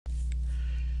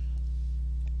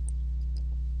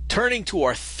Turning to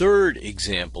our third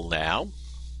example now,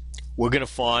 we're going to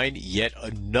find yet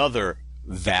another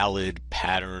valid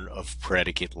pattern of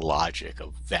predicate logic, a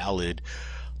valid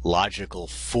logical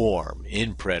form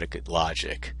in predicate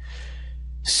logic.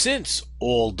 Since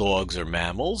all dogs are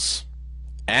mammals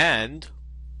and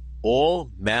all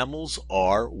mammals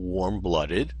are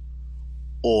warm-blooded,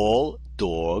 all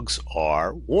dogs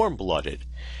are warm-blooded.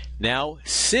 Now,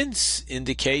 since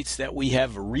indicates that we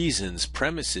have reasons,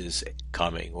 premises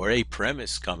coming, or a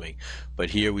premise coming, but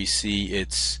here we see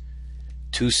it's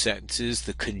two sentences,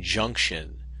 the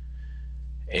conjunction,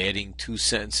 adding two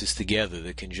sentences together,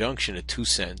 the conjunction of two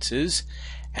sentences,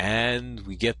 and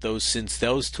we get those, since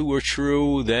those two are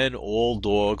true, then all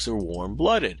dogs are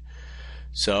warm-blooded.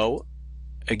 So,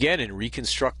 again, in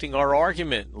reconstructing our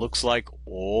argument, looks like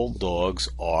all dogs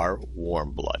are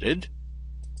warm-blooded.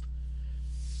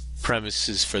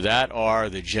 Premises for that are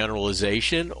the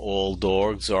generalization, all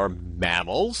dogs are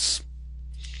mammals.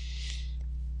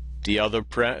 The other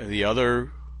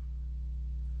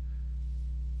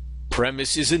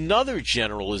premise is another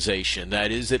generalization,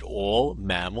 that is that all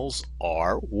mammals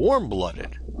are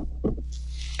warm-blooded.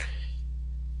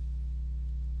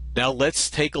 Now let's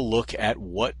take a look at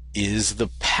what is the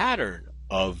pattern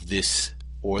of this,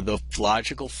 or the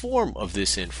logical form of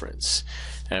this inference.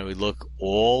 And we look,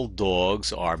 all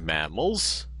dogs are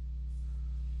mammals.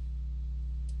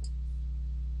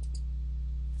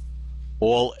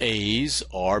 All A's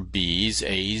are B's,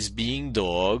 A's being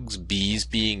dogs, B's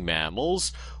being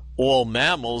mammals. All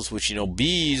mammals, which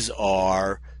B's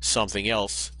are something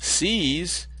else,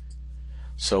 C's.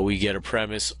 So we get a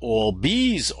premise, all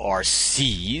B's are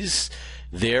C's.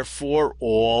 Therefore,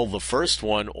 the first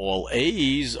one, all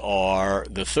A's are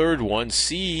the third one,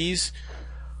 C's,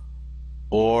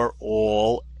 or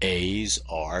all A's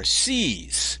are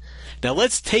C's. Now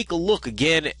let's take a look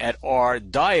again at our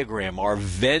diagram, our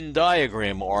Venn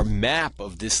diagram, our map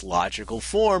of this logical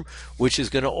form, which is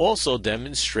going to also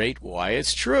demonstrate why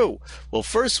it's true. Well,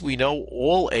 first we know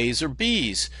all A's are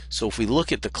B's. So if we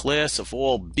look at the class of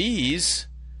all B's,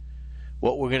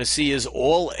 what we're going to see is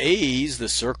all A's, the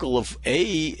circle of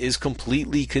A is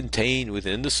completely contained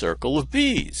within the circle of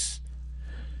B's.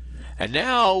 And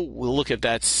now we'll look at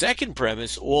that second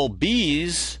premise, all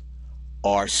B's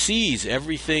are C's.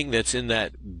 Everything that's in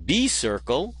that B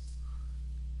circle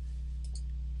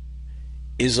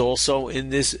is also in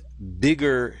this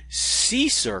bigger C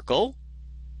circle.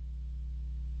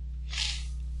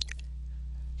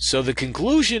 So the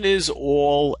conclusion is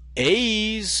all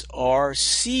A's are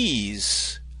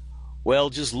C's. Well,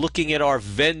 just looking at our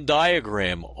Venn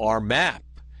diagram, our map,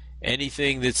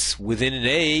 anything that's within an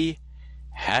A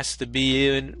has to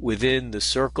be within the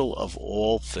circle of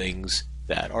all things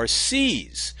that are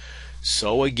C's.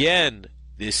 So again,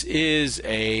 this is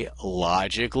a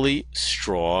logically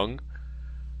strong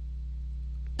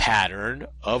pattern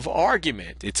of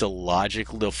argument.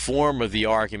 The form of the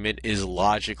argument is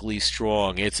logically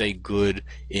strong. It's a good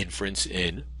inference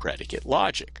in predicate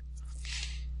logic.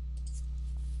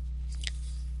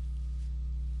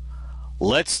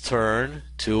 Let's turn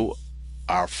to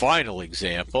our final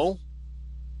example.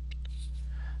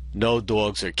 No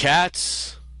dogs are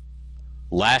cats.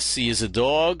 Lassie is a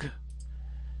dog.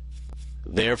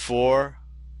 Therefore,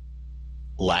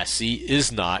 Lassie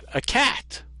is not a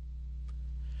cat.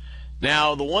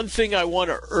 Now, the one thing I want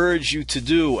to urge you to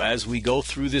do as we go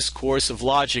through this course of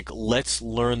logic, let's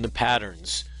learn the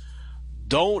patterns.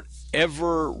 Don't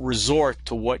ever resort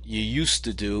to what you used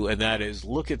to do, and that is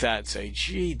look at that and say,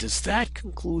 gee, does that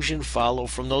conclusion follow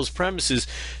from those premises?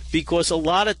 Because a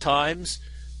lot of times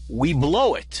we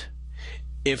blow it.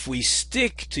 If we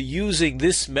stick to using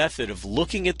this method of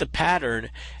looking at the pattern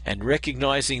and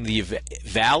recognizing the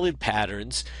valid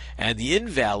patterns and the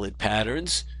invalid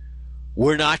patterns,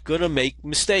 we're not going to make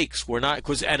mistakes. And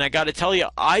I got to tell you,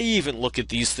 I even look at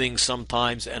these things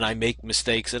sometimes and I make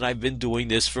mistakes, and I've been doing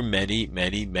this for many,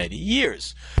 many, many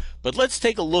years. But let's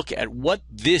take a look at what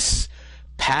this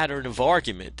pattern of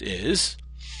argument is.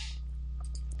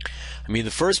 The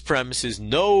first premise is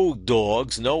no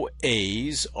dogs, no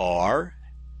A's are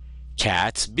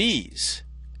cats, B's.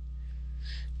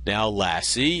 Now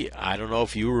Lassie, I don't know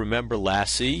if you remember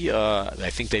Lassie. I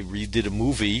think they redid a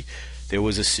movie. There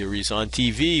was a series on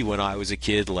TV when I was a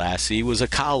kid. Lassie was a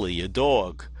collie, a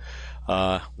dog.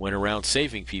 Went around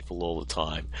saving people all the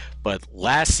time. But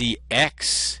Lassie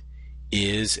X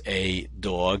is a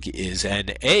dog, is an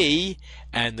A,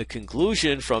 and the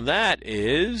conclusion from that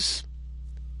is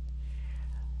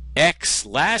X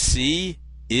Lassie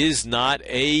is not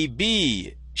a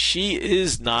B. She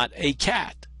is not a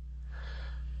cat.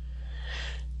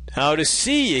 Now to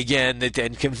see again that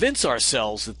and convince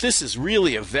ourselves that this is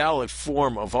really a valid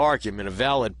form of argument, a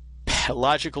valid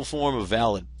logical form, a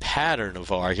valid pattern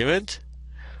of argument,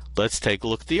 let's take a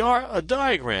look at the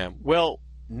diagram. Well,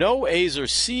 no A's or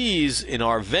C's in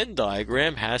our Venn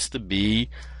diagram has to be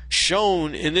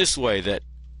shown in this way, that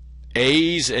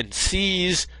A's and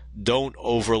C's don't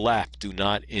overlap, do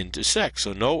not intersect.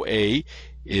 So no A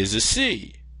is a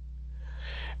C.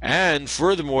 And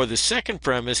furthermore, the second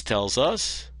premise tells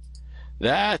us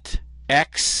that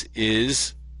X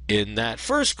is in that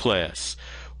first class.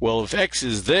 Well, if X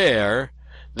is there,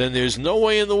 then there's no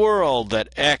way in the world that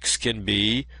X can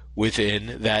be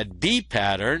within that B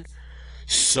pattern.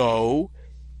 So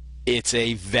it's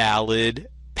a valid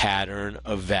pattern,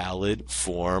 a valid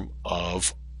form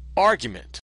of argument.